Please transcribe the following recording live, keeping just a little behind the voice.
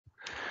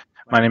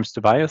My name is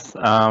Tobias.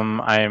 I'm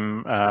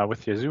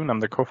with Yazun. I'm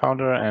the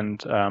co-founder and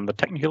the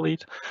technical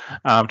lead.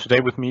 Today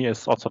with me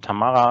is also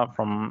Tamara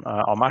from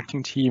our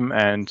marketing team,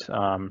 and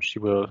she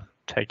will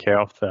take care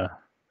of the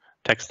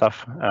tech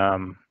stuff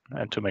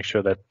and to make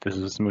sure that this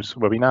is a smooth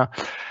webinar.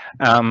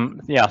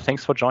 Yeah,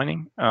 thanks for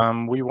joining.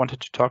 We wanted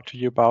to talk to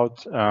you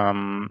about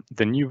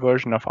the new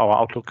version of our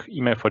Outlook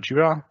email for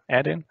Jira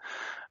add-in.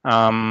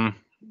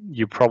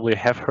 You probably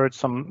have heard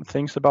some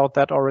things about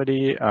that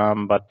already,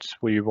 but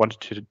we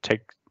wanted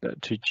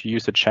to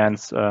use the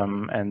chance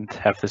and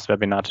have this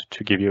webinar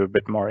to give you a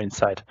bit more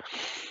insight.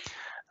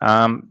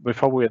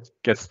 Before we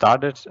get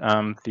started,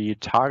 the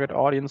target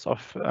audience of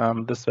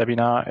this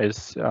webinar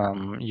is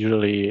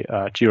usually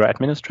Jira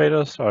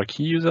administrators or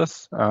key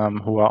users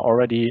who are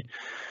already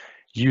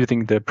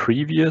using the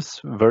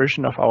previous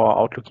version of our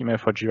Outlook email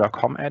for Jira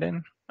Com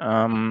add-in.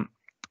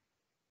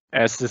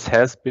 As this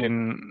has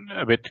been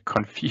a bit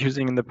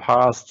confusing in the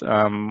past,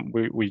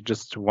 we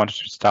just wanted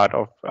to start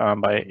off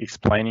by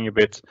explaining a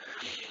bit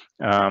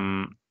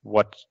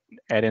what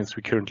add-ins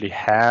we currently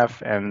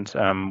have and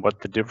what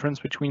the difference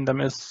between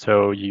them is,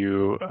 so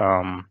you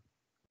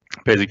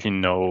basically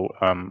know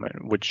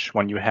which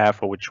one you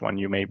have or which one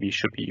you maybe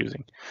should be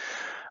using.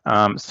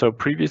 So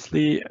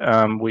previously,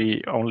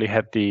 we only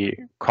had the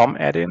COM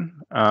add-in.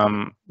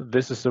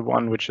 This is the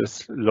one which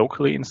is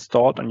locally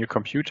installed on your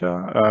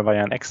computer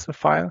via an Excel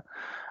file.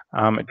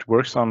 It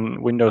works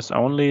on Windows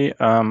only,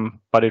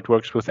 but it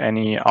works with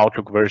any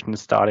Outlook version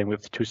starting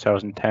with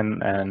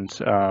 2010 and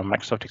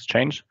Microsoft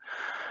Exchange.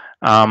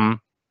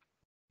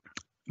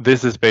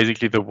 This is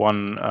basically the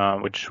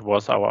one which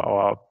was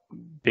our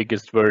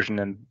biggest version,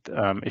 and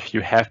if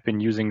you have been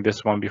using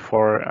this one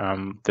before,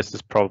 this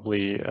is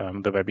probably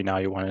the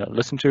webinar you want to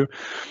listen to.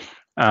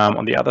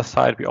 On the other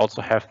side, we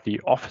also have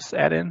the Office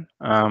add-in.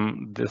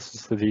 This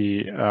is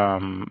the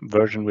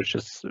version which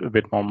is a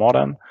bit more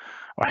modern,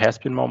 or has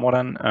been more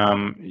modern.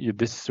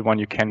 This is the one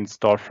you can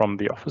install from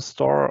the Office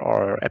Store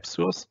or app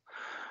stores.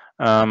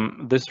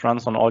 This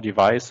runs on all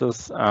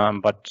devices,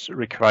 but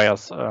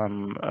requires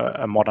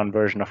a modern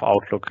version of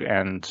Outlook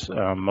and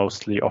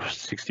mostly Office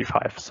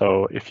 65.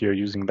 So if you're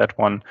using that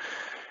one,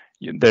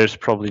 there's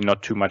probably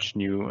not too much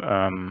new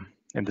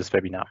in this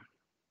webinar.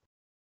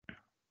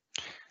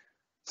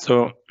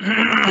 So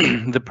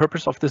the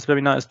purpose of this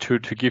webinar is to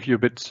give you a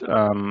bit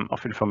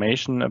of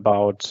information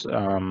about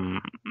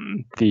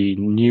the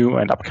new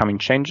and upcoming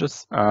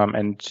changes,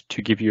 and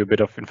to give you a bit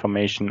of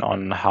information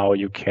on how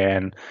you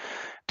can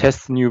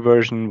test the new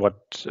version,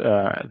 what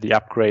the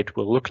upgrade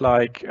will look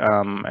like,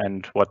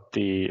 and what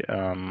the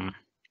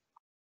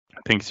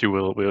things you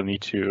will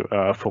need to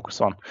focus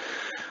on.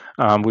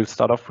 We'll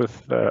start off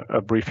with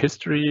a brief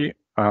history,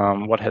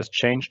 what has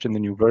changed in the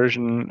new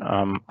version,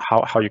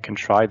 how you can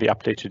try the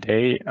update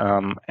today,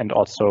 and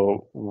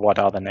also what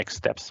are the next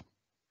steps.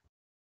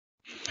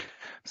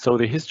 So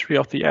the history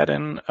of the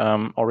add-in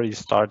already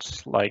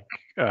starts like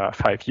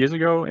 5 years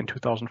ago in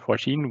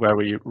 2014, where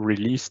we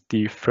released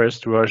the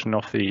first version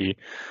of the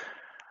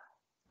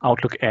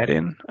Outlook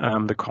add-in,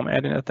 the COM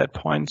add-in at that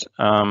point,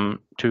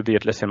 to the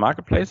Atlassian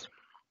Marketplace,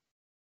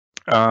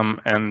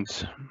 and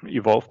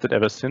evolved it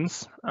ever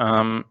since.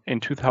 In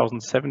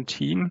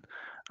 2017,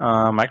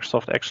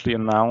 Microsoft actually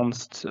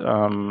announced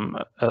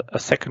a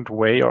second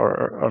way,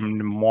 or a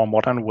more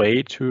modern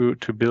way to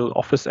build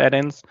Office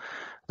add-ins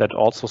that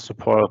also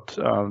support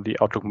the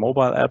Outlook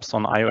mobile apps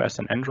on iOS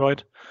and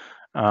Android,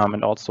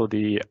 and also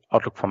the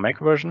Outlook for Mac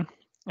version.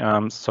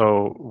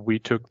 So we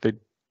took the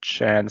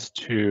chance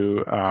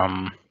to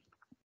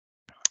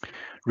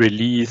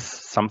release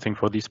something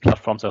for these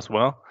platforms as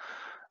well.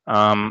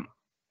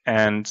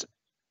 And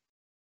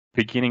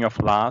beginning of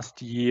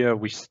last year,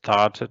 we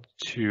started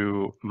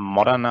to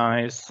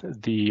modernize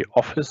the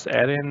Office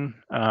add-in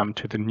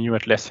to the new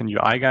Atlassian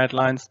UI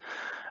guidelines,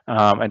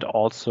 and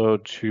also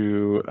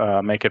to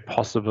make it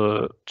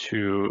possible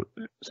to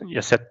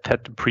set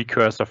the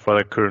precursor for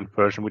the current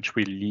version, which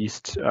we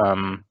released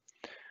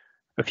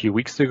a few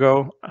weeks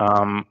ago,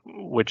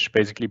 which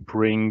basically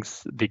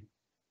brings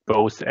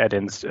both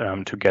add-ins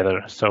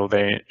together. So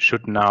they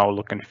should now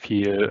look and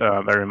feel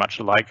very much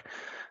alike.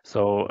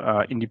 So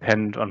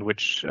independent on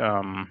which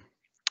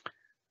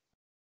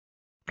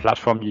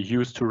platform you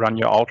use to run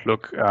your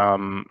Outlook,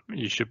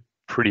 you should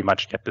pretty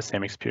much get the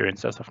same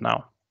experience as of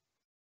now.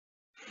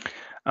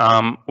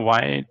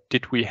 Why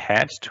did we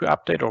had to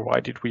update, or why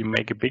did we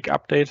make a big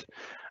update?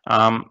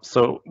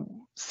 So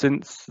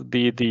since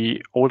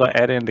the older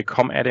add-in, the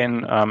COM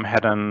add-in,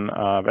 had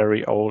a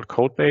very old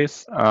code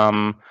base,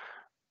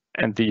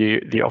 and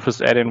the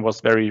Office add-in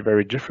was very,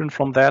 very different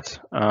from that.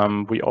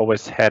 We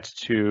always had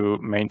to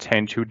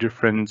maintain two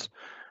different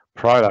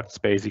products,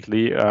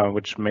 basically,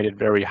 which made it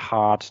very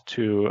hard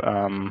to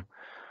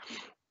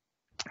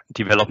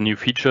develop new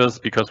features,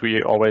 because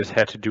we always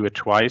had to do it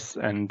twice,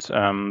 and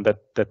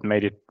that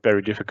made it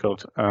very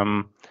difficult.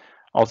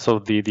 Also,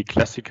 the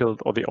classical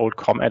or the old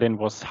COM add-in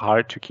was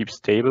hard to keep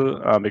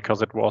stable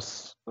because it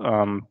was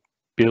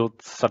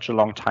built such a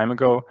long time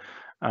ago,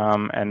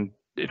 and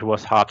it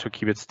was hard to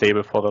keep it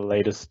stable for the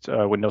latest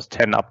Windows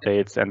 10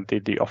 updates and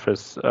the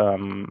Office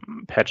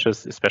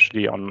patches,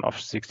 especially on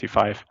Office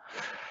 65.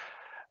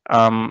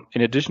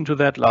 In addition to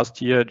that,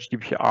 last year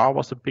GDPR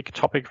was a big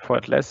topic for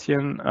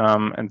Atlassian,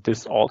 and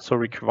this also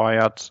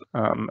required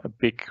a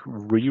big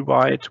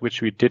rewrite,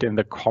 which we did in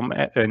the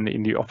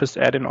in the Office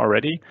add-in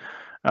already.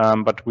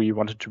 But we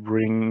wanted to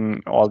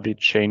bring all the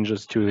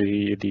changes to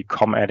the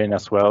COM add-in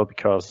as well,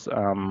 because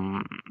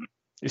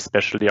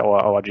especially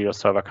our Jira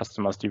Server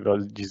customers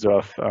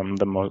deserve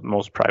the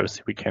most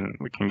privacy we can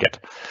get.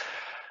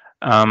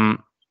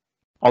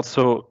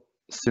 Also,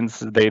 since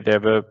they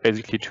were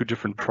basically two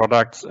different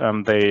products,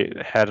 they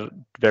had a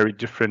very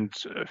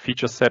different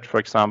feature set. For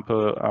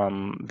example,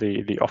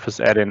 the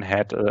Office add-in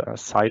had a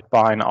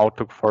sidebar in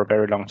Outlook for a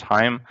very long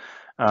time,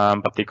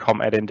 but the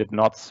COM add-in did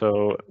not.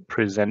 So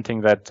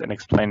presenting that and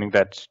explaining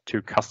that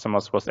to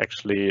customers was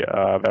actually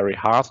very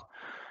hard.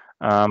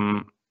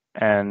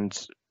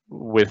 And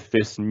with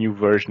this new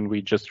version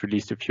we just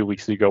released a few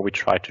weeks ago, we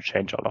tried to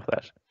change all of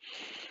that.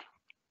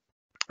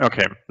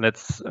 Okay,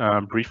 let's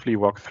briefly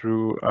walk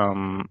through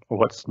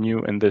what's new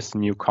in this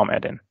new COM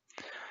add-in.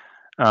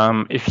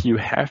 If you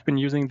have been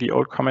using the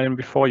old COM add-in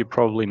before, you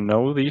probably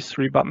know these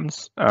three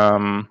buttons.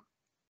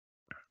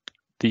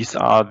 These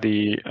are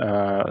the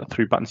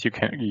three buttons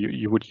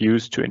you would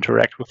use to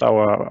interact with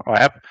our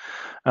app.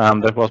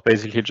 That was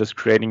basically just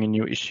creating a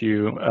new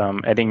issue,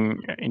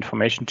 adding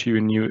information to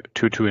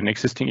an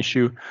existing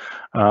issue,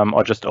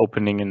 or just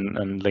opening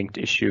a linked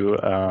issue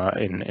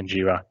in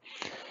Jira.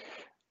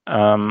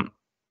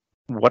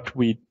 What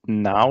we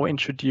now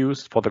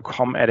introduced for the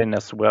COM add-in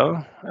as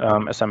well,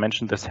 as I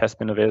mentioned, this has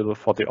been available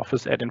for the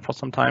Office add-in for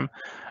some time,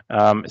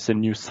 is a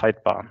new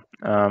sidebar.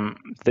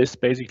 This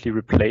basically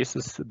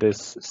replaces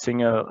this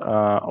single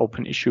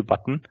open issue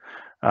button,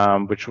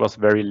 which was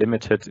very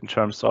limited in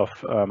terms of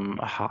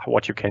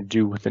what you can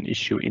do with an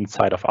issue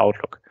inside of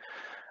Outlook.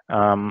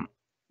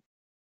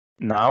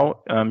 Now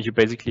you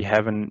basically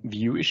have a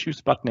view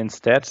issues button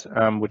instead,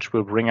 which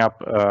will bring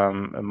up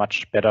a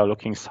much better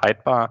looking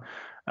sidebar,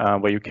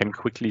 where you can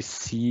quickly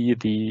see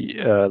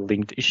the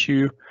linked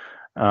issue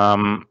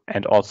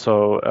and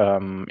also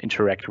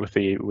interact with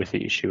the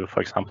issue.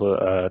 For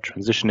example,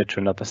 transition it to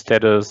another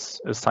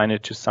status, assign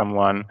it to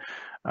someone,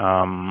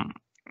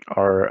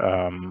 or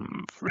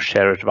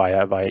share it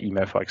via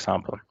email, for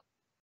example.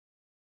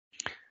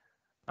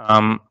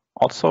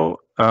 Also,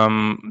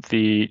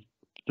 the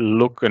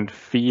look and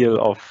feel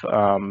of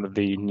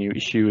the new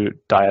issue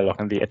dialog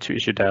and the add to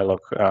issue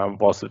dialog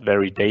was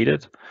very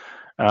dated.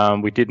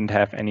 We didn't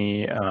have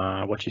any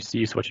what you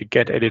see is what you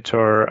get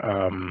editor.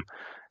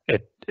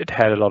 It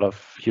had a lot of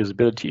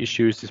usability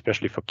issues,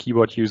 especially for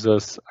keyboard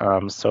users.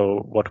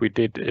 So what we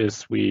did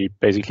is we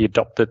basically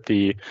adopted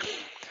the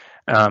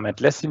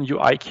Atlassian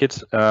UI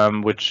kit,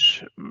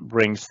 which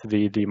brings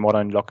the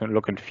modern look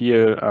and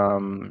feel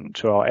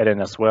to our add-in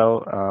as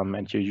well,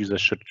 and your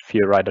users should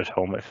feel right at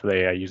home if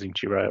they are using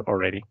Jira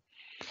already.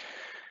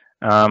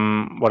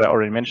 What I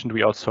already mentioned,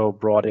 we also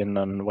brought in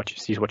an what you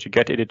see is what you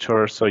get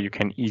editor, so you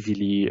can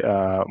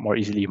more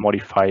easily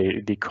modify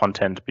the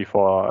content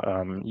before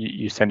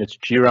you send it to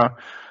Jira.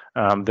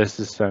 This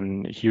is a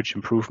huge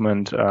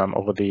improvement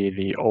over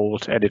the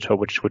old editor,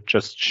 which would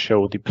just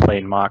show the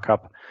plain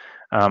markup.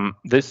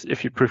 This,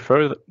 if you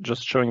prefer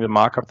just showing the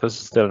markup, this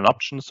is still an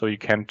option, so you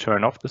can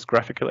turn off this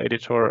graphical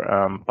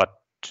editor, but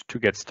to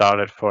get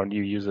started for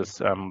new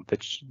users,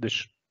 this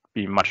should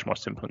be much more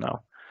simple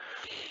now.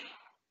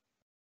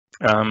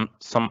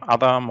 Some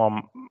other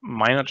more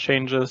minor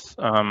changes,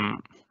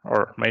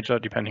 or major,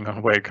 depending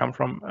on where you come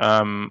from,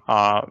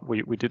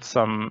 we did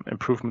some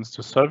improvements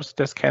to service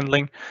desk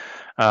handling.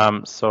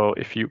 So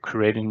if you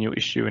create a new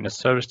issue in a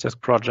service desk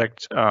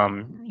project,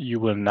 you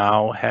will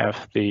now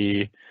have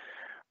the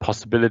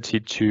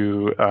possibility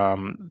to,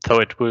 so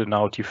it will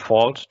now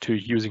default to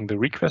using the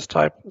request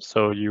type.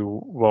 So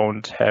you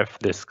won't have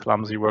this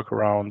clumsy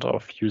workaround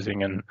of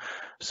using a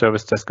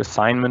service desk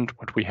assignment,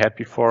 what we had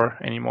before,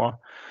 anymore.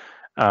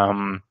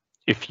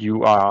 If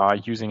you are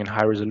using a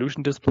high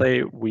resolution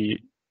display,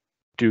 we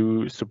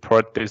do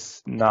support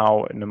this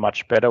now in a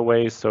much better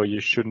way. So you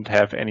shouldn't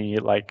have any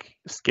like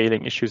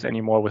scaling issues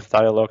anymore with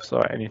dialogues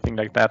or anything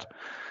like that.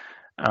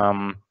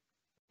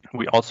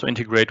 We also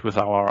integrate with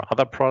our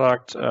other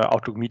product,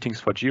 Outlook Meetings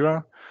for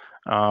Jira,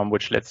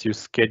 which lets you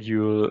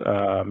schedule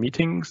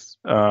meetings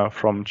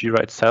from Jira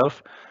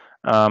itself.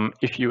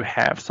 If you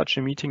have such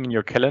a meeting in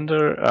your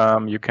calendar,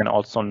 you can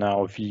also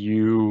now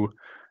view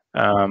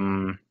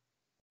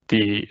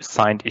the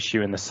signed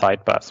issue in the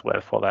sidebar as well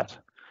for that.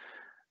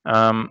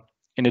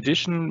 In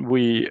addition,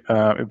 we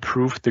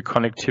improved the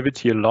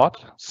connectivity a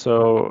lot.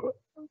 So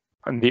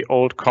in the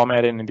old COM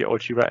add-in, in the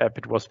old Jira app,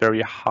 it was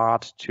very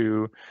hard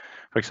to,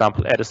 for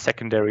example, add a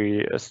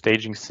secondary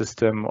staging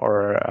system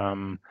or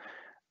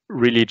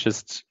really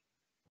just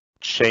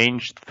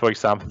change, for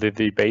example,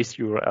 the base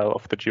URL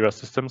of the Jira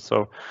system.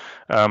 So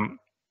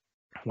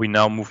we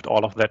now moved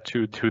all of that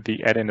to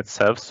the add-in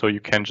itself, so you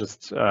can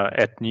just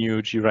add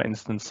new Jira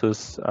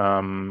instances,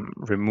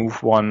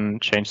 remove one,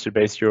 change the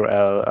base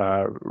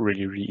URL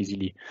really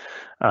easily.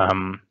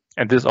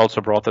 And this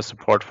also brought the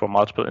support for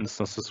multiple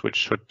instances, which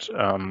should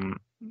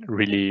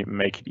really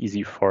make it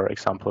easy, for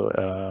example,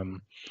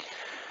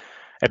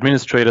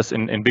 administrators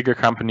in bigger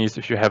companies.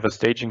 If you have a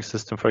staging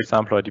system, for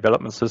example, or a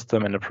development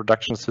system and a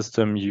production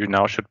system, you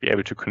now should be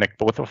able to connect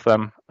both of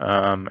them,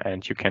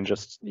 and you can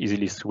just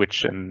easily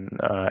switch in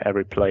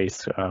every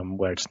place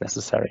where it's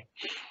necessary.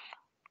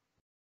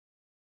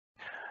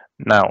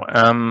 Now,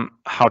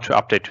 how to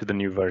update to the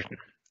new version.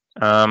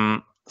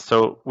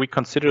 So we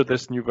consider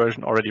this new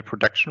version already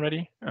production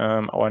ready.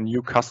 Our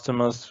new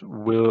customers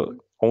will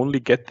only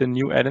get the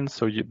new add-in,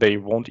 so they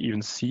won't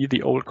even see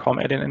the old com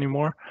add-in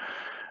anymore.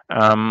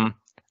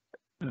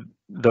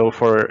 Though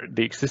for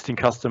the existing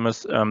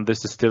customers,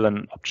 this is still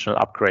an optional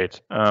upgrade.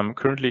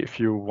 Currently, if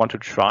you want to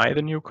try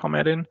the new com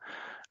add-in,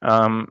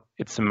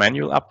 it's a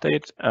manual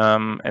update,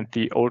 and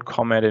the old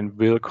com add-in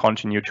will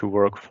continue to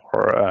work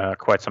for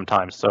quite some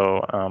time.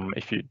 So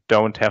if you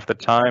don't have the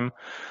time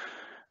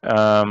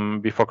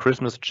before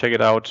Christmas to check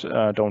it out,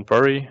 don't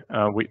worry.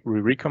 We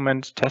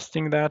recommend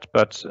testing that,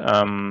 but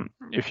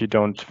if you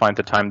don't find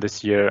the time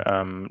this year,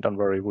 don't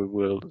worry, we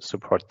will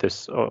support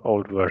this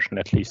old version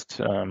at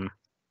least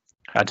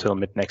until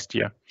mid next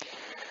year.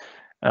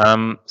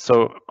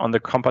 So on the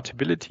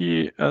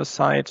compatibility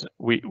side,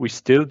 we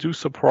still do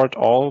support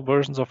all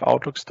versions of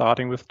Outlook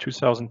starting with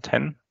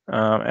 2010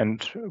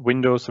 and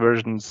Windows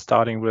versions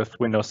starting with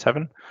Windows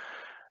 7.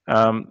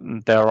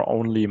 There are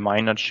only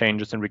minor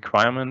changes in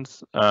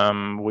requirements.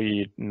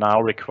 We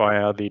now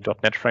require the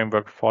 .NET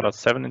Framework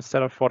 4.7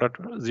 instead of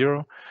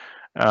 4.0.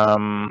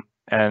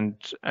 And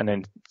an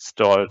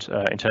installed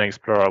Internet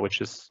Explorer,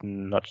 which is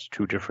not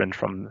too different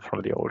from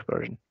the old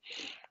version.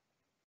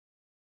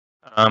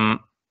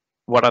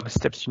 What are the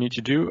steps you need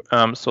to do?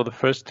 So the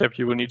first step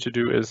you will need to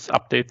do is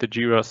update the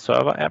Jira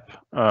server app.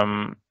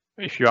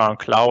 If you are on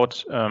cloud,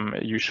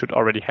 you should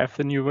already have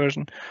the new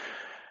version.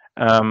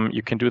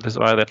 You can do this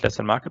via that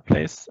Atlassian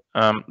Marketplace.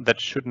 That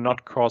should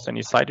not cause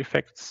any side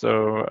effects,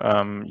 so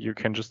you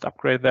can just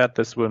upgrade that.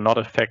 This will not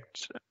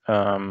affect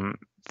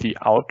the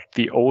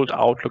old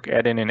Outlook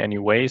add-in in any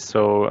way,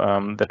 so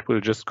that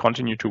will just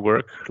continue to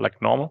work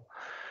like normal.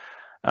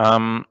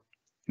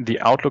 The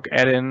Outlook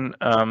add-in,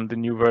 the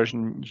new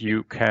version,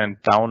 you can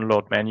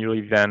download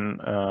manually then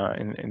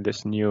in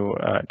this new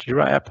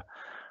Jira app,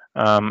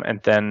 and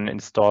then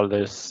install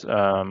this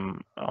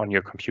on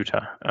your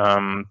computer.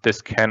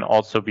 This can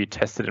also be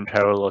tested in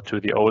parallel to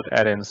the old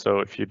add-in, so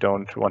if you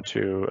don't want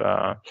to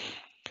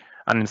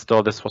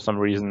uninstall this for some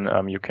reason,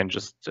 you can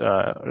just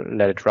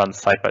let it run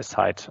side by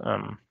side.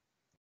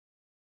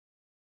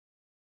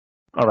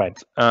 All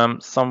right,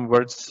 some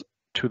words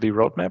to the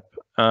roadmap.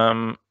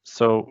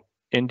 So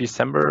in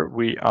December,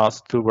 we are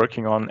still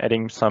working on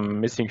adding some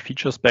missing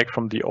features back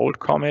from the old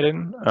com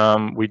add-in.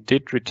 We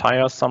did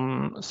retire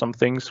some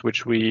things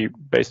which we,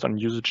 based on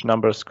usage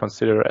numbers,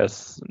 consider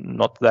as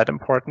not that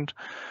important,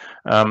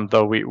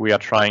 though we are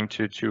trying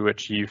to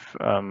achieve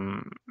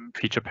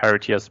feature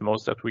parity as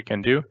most that we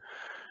can do.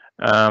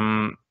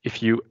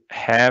 If you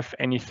have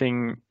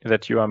anything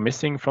that you are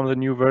missing from the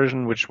new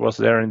version, which was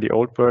there in the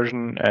old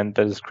version, and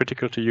that is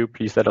critical to you,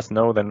 please let us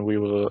know, then we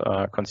will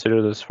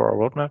consider this for our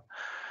roadmap.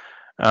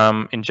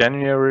 In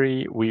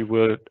January, we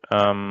will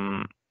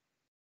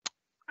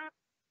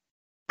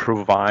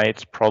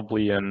provide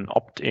probably an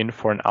opt-in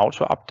for an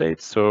auto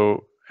update.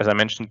 So as I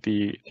mentioned,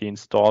 the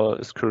install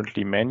is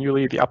currently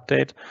manually the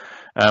update,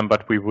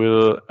 but we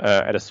will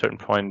at a certain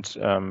point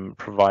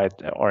provide,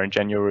 or in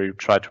January,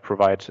 try to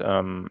provide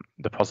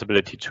the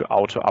possibility to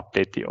auto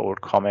update the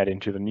old com add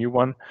into the new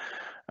one.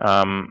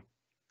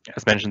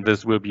 As mentioned,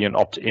 this will be an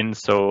opt-in,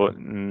 so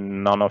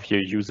none of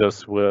your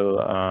users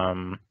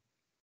will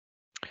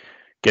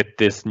get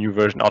this new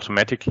version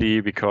automatically,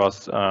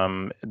 because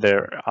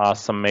there are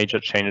some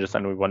major changes,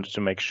 and we wanted to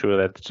make sure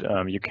that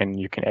you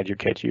can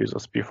educate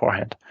users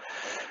beforehand.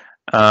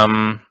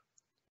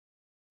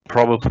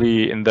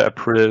 Probably in the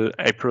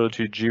April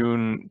to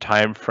June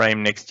timeframe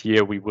next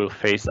year, we will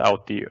phase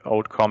out the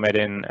old com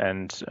add-in,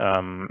 and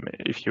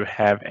if you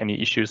have any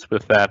issues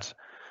with that,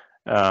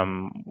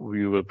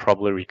 we will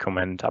probably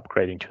recommend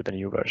upgrading to the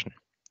new version.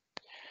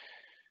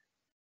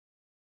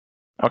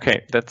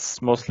 Okay,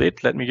 that's mostly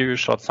it. Let me give you a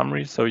short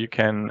summary so you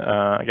can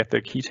get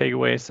the key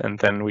takeaways, and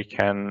then we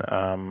can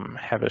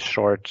have a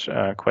short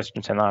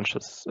questions and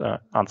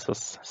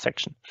answers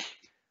section.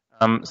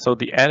 So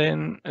the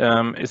add-in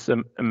is a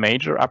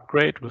major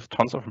upgrade with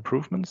tons of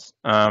improvements.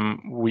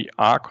 We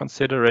are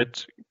consider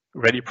it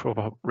ready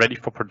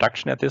for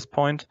production at this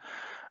point,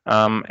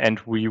 and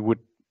we would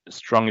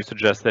strongly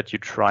suggest that you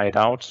try it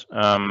out.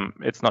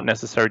 It's not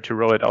necessary to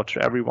roll it out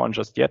to everyone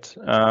just yet,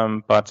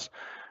 but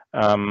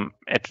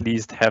at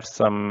least have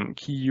some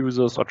key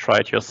users or try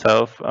it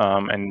yourself,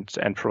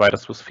 and provide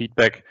us with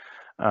feedback,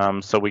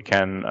 so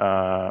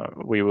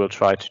we will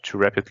try to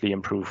rapidly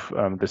improve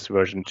this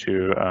version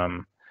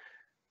to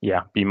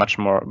yeah, be much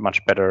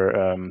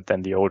better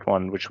than the old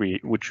one, which we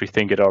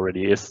think it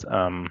already is.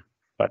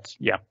 But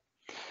yeah.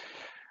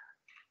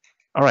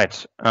 All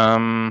right.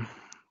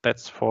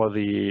 That's for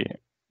the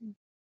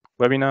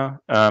webinar.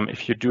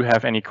 If you do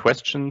have any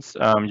questions,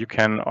 you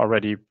can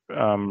already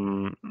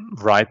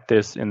write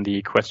this in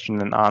the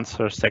question and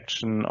answer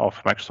section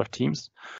of Microsoft Teams.